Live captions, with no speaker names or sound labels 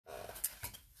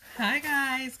Hi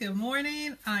guys, good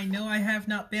morning. I know I have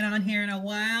not been on here in a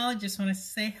while. Just want to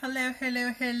say hello.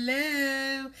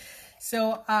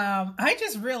 I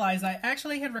just realized I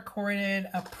actually had recorded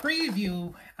a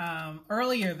preview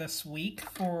earlier this week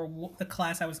for the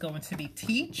class I was going to be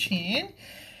teaching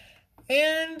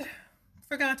and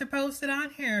forgot to post it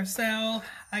on here. So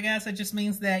I guess it just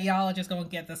means that y'all are just going to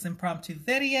get this impromptu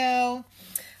video.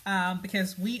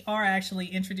 Because we are actually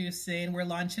we're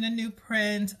launching a new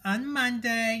print on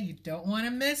Monday. You don't want to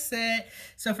miss it.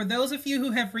 So for those of you who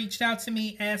have reached out to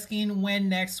me asking when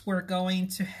next we're going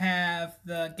to have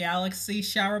the Galaxy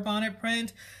Shower Bonnet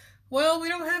print, well, we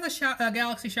don't have a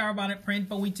Galaxy Shower Bonnet print,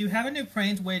 but we do have a new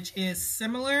print, which is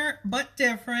similar but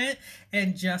different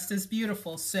and just as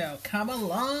beautiful. So come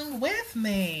along with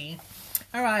me.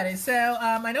 Alrighty, so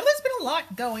I know there's been a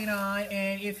lot going on,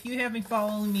 and if you have been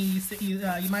following me, you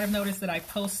might have noticed that I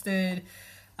posted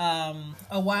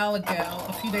a while ago,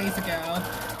 a few days ago,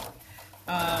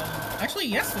 actually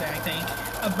yesterday I think,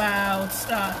 about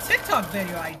TikTok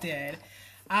video I did.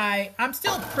 I'm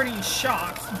still pretty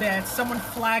shocked that someone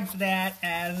flagged that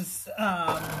as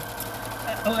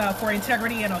for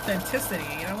integrity and authenticity.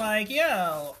 And I'm like,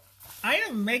 yo, I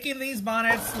am making these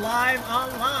bonnets live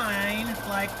online,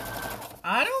 like,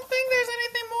 I don't think there's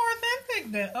anything more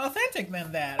authentic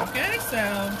than that, okay? So,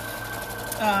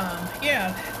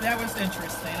 yeah, that was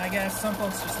interesting. I guess some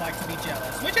folks just like to be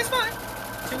jealous, which is fine.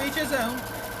 To each his own.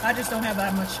 I just don't have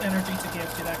that much energy to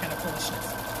give to that kind of foolishness.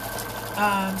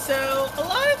 So, a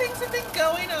lot of things have been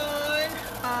going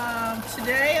on.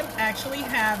 Today I'm actually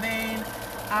having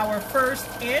our first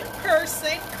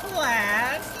in-person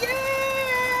class.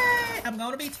 Yay! I'm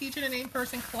going to be teaching an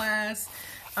in-person class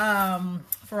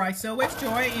for I Sew With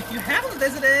Joy. If you haven't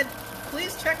visited,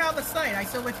 please check out the site,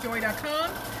 isewwithjoy.com.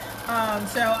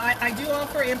 So I do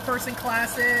offer in-person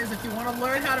classes. If you want to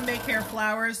learn how to make hair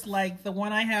flowers like the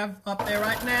one I have up there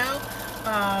right now,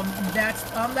 that's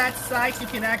on that site. You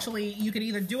can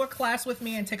either do a class with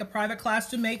me and take a private class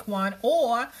to make one,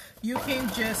 or you can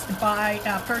just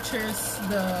purchase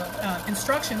the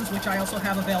instructions, which I also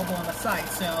have available on the site.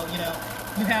 So, you know,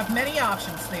 you have many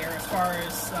options there as far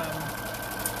as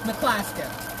the class goes.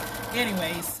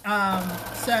 Anyways,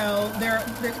 so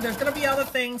there's going to be other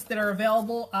things that are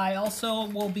available. I also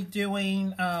will be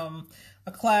doing a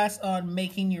class on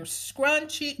making hair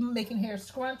scrunchies.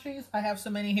 I have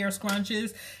so many hair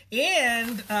scrunchies,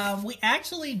 and we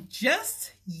actually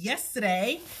just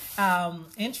yesterday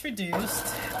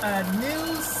introduced a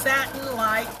new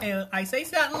satin-like, and I say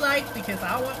satin-like because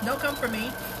don't come for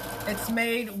me. It's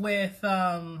made with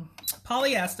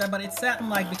polyester, but it's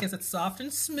satin-like because it's soft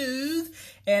and smooth,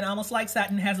 and almost like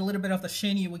satin, has a little bit of the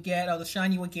shine you would get,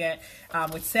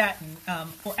 with satin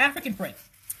for African print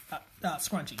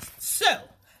scrunchies. So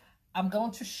I'm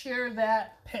going to share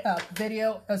that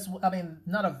video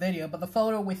not a video, but the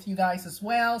photo with you guys as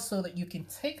well, so that you can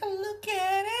take a look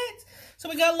at it. So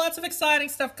we got lots of exciting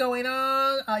stuff going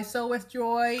on. I Sew With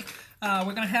Joy. We're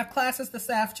going to have classes this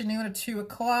afternoon at 2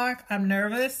 o'clock. I'm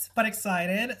nervous, but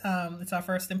excited. It's our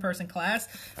first in-person class.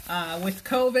 With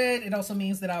COVID, it also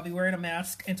means that I'll be wearing a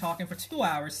mask and talking for 2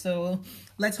 hours. So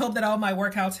let's hope that all my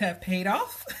workouts have paid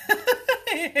off.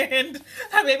 And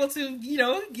I'm able to,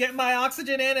 get my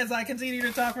oxygen in as I continue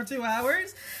to talk for 2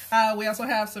 hours. We also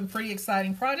have some pretty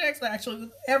exciting projects. Actually,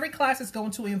 every class is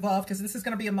going to involve, because this is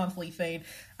going to be a monthly thing,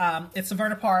 it's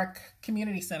Severna Park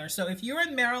Community Center. So if you're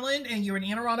in Maryland and you're in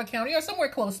Anne Arundel County or somewhere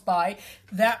close by,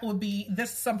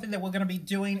 this is something that we're going to be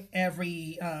doing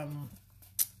every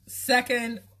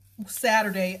second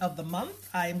Saturday of the month.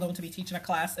 I am going to be teaching a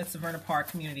class at Severna Park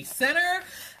Community Center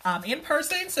in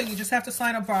person, so you just have to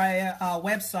sign up via a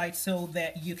website so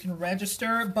that you can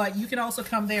register, but you can also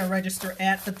come there and register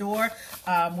at the door.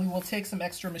 We will take some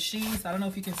extra machines. I don't know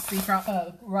if you can see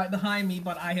right behind me,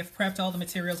 but I have prepped all the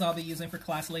materials I'll be using for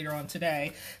class later on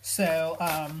today. So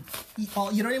you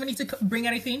don't even need to bring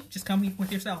anything, just come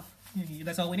with yourself.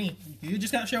 That's all we need. You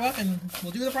just gotta show up and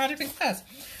we'll do the project in class.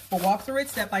 We'll walk through it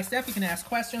step by step. You can ask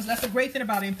questions. That's the great thing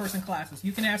about in-person classes.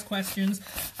 You can ask questions.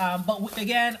 But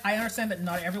again, I understand that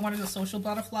not everyone is a social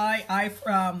butterfly. I,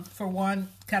 for one,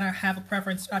 kind of have a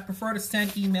preference. I prefer to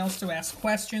send emails to ask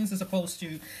questions as opposed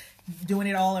to doing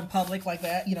it all in public like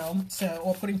that,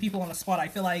 or putting people on the spot. I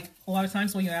feel like a lot of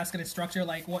times when you ask an instructor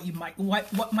like what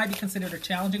might be considered a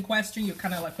challenging question, you're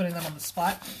kind of like putting them on the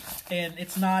spot, and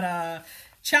it's not a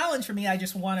challenge for me. I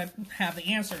just want to have the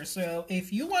answer. So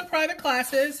if you want private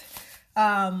classes,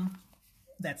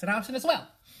 that's an option as well.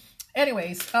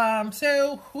 Anyways,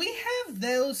 so we have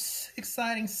those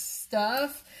exciting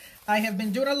stuff. I have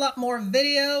been doing a lot more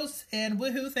videos, and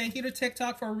woohoo, thank you to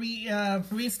TikTok for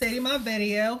reinstating my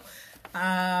video.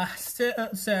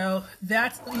 So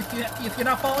that's, if you're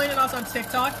not following us on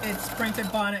TikTok, it's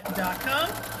printedbonnet.com.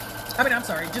 I'm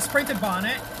sorry, just Printed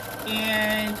Bonnet.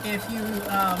 And if you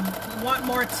want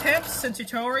more tips and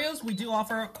tutorials, we do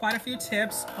offer quite a few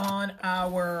tips on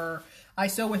our I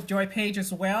Sew with Joy page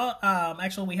as well.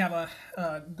 Actually, we have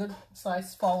a good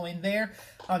size following there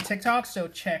on TikTok, so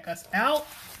check us out.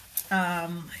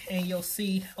 And you'll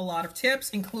see a lot of tips,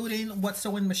 including what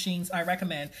sewing machines I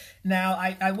recommend. Now,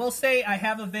 I will say I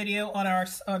have a video on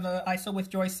the I Sew with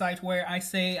Joy site where I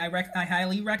say I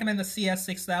highly recommend the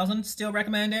CS6000. Still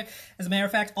recommend it. As a matter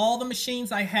of fact, all the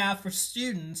machines I have for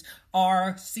students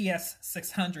are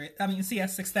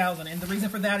CS6000, and the reason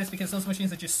for that is because those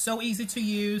machines are just so easy to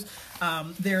use.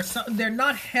 They're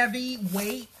not heavy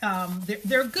weight.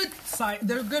 They're good size.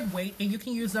 They're good weight, and you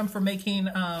can use them for making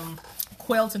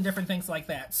quilts and different things like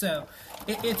that. So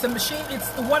it's a machine. It's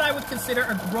what I would consider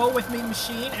a grow with me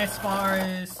machine, as far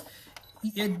as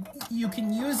you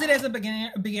can use it as a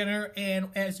beginner, and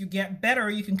as you get better,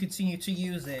 you can continue to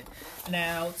use it.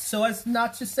 Now, so as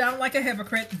not to sound like a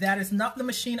hypocrite, that is not the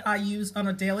machine I use on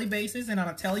a daily basis, and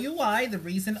I'll tell you why. The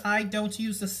reason I don't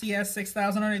use the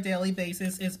CS6000 on a daily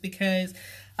basis is because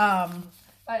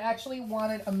I actually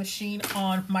wanted a machine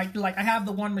on my, I have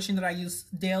the one machine that I use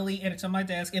daily, and it's on my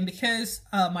desk, and because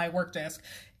my work desk,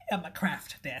 my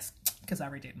craft desk, because I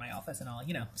redid my office and all,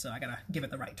 so I gotta give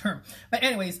it the right term. But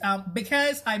anyways,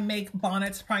 because I make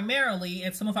bonnets primarily,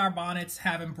 and some of our bonnets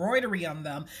have embroidery on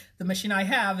them, the machine I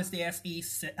have is the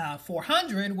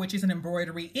SE400, which is an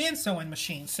embroidery and sewing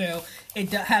machine. So it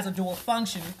has a dual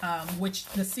function, which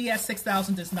the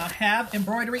CS6000 does not have.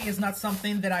 Embroidery is not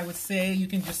something that I would say you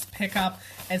can just pick up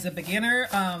as a beginner.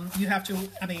 You have to,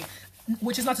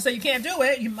 which is not to say you can't do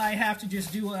it. You might have to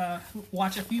just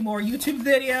watch a few more YouTube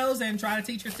videos and try to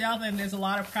teach yourself, and there's a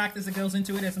lot of practice that goes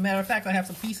into it. As a matter of fact, I have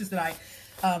some pieces that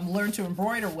I learned to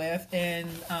embroider with, and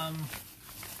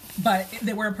but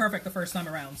they weren't perfect the first time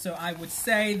around. So I would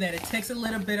say that it takes a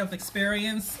little bit of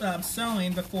experience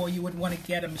sewing before you would want to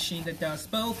get a machine that does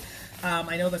both.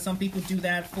 I know that some people do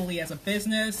that fully as a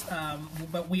business,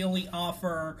 but we only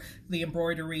offer the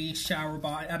embroidery shower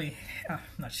bonnet,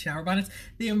 not shower bonnets,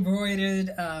 the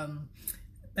embroidered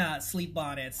sleep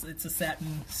bonnets. It's a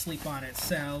satin sleep bonnet,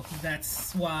 so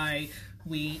that's why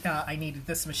I needed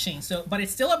this machine. So, but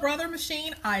it's still a Brother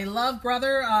machine. I love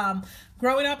Brother.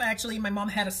 Growing up, actually, my mom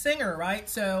had a Singer, right?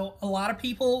 So a lot of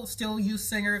people still use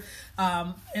Singer,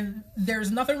 and there's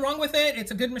nothing wrong with it.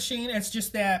 It's a good machine. It's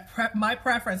just that my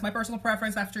personal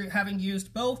preference after having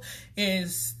used both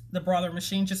is the Brother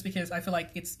machine, just because I feel like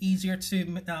it's easier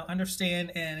to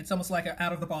understand, and it's almost like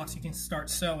out of the box you can start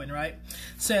sewing, right?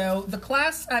 So the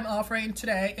class I'm offering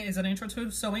today is an intro to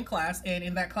sewing class, and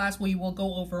in that class we will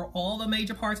go over all the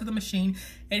major parts of the machine.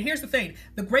 And here's the thing,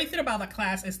 the great thing about that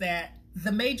class is that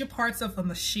the major parts of a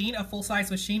machine, a full-size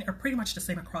machine, are pretty much the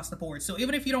same across the board. So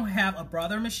even if you don't have a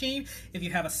Brother machine, if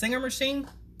you have a Singer machine,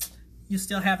 you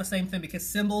still have the same thing, because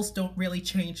symbols don't really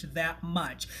change that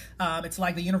much. It's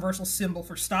like the universal symbol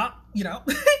for stop,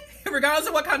 regardless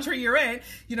of what country you're in,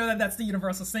 that's the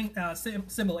universal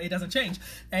symbol. It doesn't change.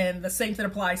 And the same thing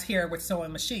applies here with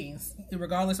sewing machines.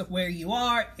 Regardless of where you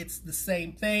are, it's the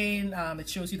same thing. It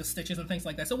shows you the stitches and things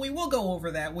like that. So we will go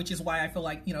over that, which is why I feel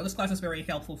like, this class is very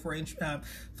helpful for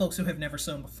folks who have never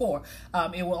sewn before.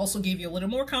 It will also give you a little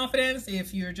more confidence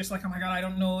if you're just like, oh my God, I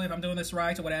don't know if I'm doing this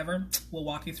right or whatever. We'll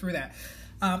walk you through that.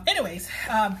 Anyways,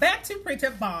 back to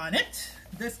Printed Bonnet.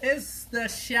 This is the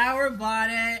shower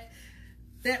bonnet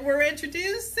that we're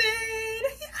introducing.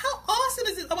 How awesome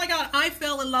is this? Oh my God, I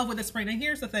fell in love with this print. And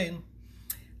here's the thing.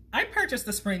 I purchased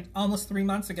this print almost 3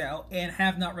 months ago and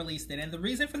have not released it. And the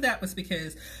reason for that was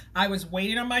because I was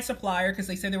waiting on my supplier, because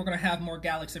they said they were going to have more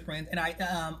Galaxy print. And I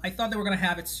thought they were going to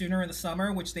have it sooner in the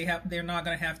summer, which they're not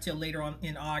going to have till later on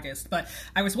in August. But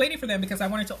I was waiting for them because I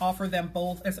wanted to offer them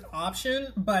both as an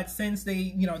option. But since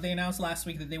they announced last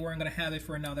week that they weren't going to have it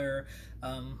for another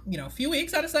few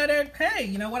weeks, I decided, hey,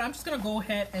 you know what? I'm just going to go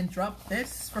ahead and drop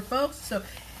this for folks. So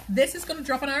this is going to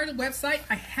drop on our website.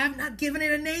 I have not given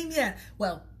it a name yet.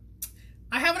 Well,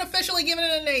 I haven't officially given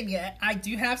it a name yet. I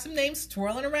do have some names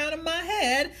twirling around in my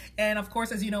head. And of course,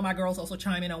 as you know, my girls also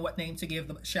chime in on what name to give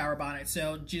the shower bonnet.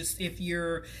 So just if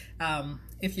you're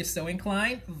so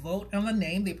inclined, vote on the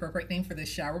name, the appropriate name for this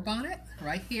shower bonnet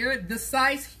right here. The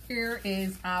size here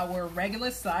is our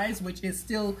regular size, which is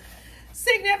still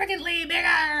significantly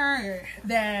bigger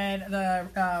than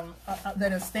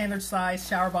a standard size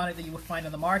shower bonnet that you would find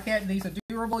on the market. These are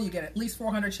durable. You get at least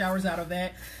 400 showers out of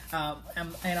it.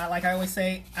 And like I always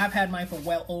say, I've had mine for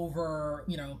well over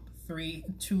 3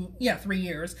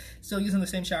 years, still using the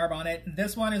same shower bonnet.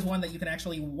 This one is one that you can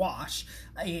actually wash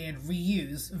and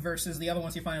reuse versus the other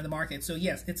ones you find in the market. So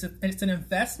yes, it's an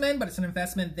investment, but it's an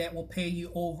investment that will pay you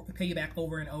back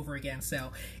over and over again.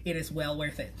 So it is well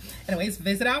worth it. Anyways,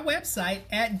 visit our website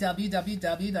at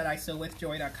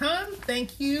www.isewithjoy.com.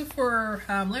 Thank you for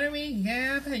letting me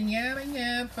yap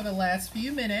for the last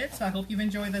few minutes. I hope you've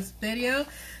enjoyed this video.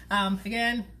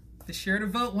 Again, be sure to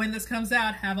vote when this comes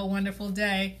out. Have a wonderful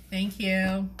day. Thank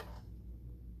you.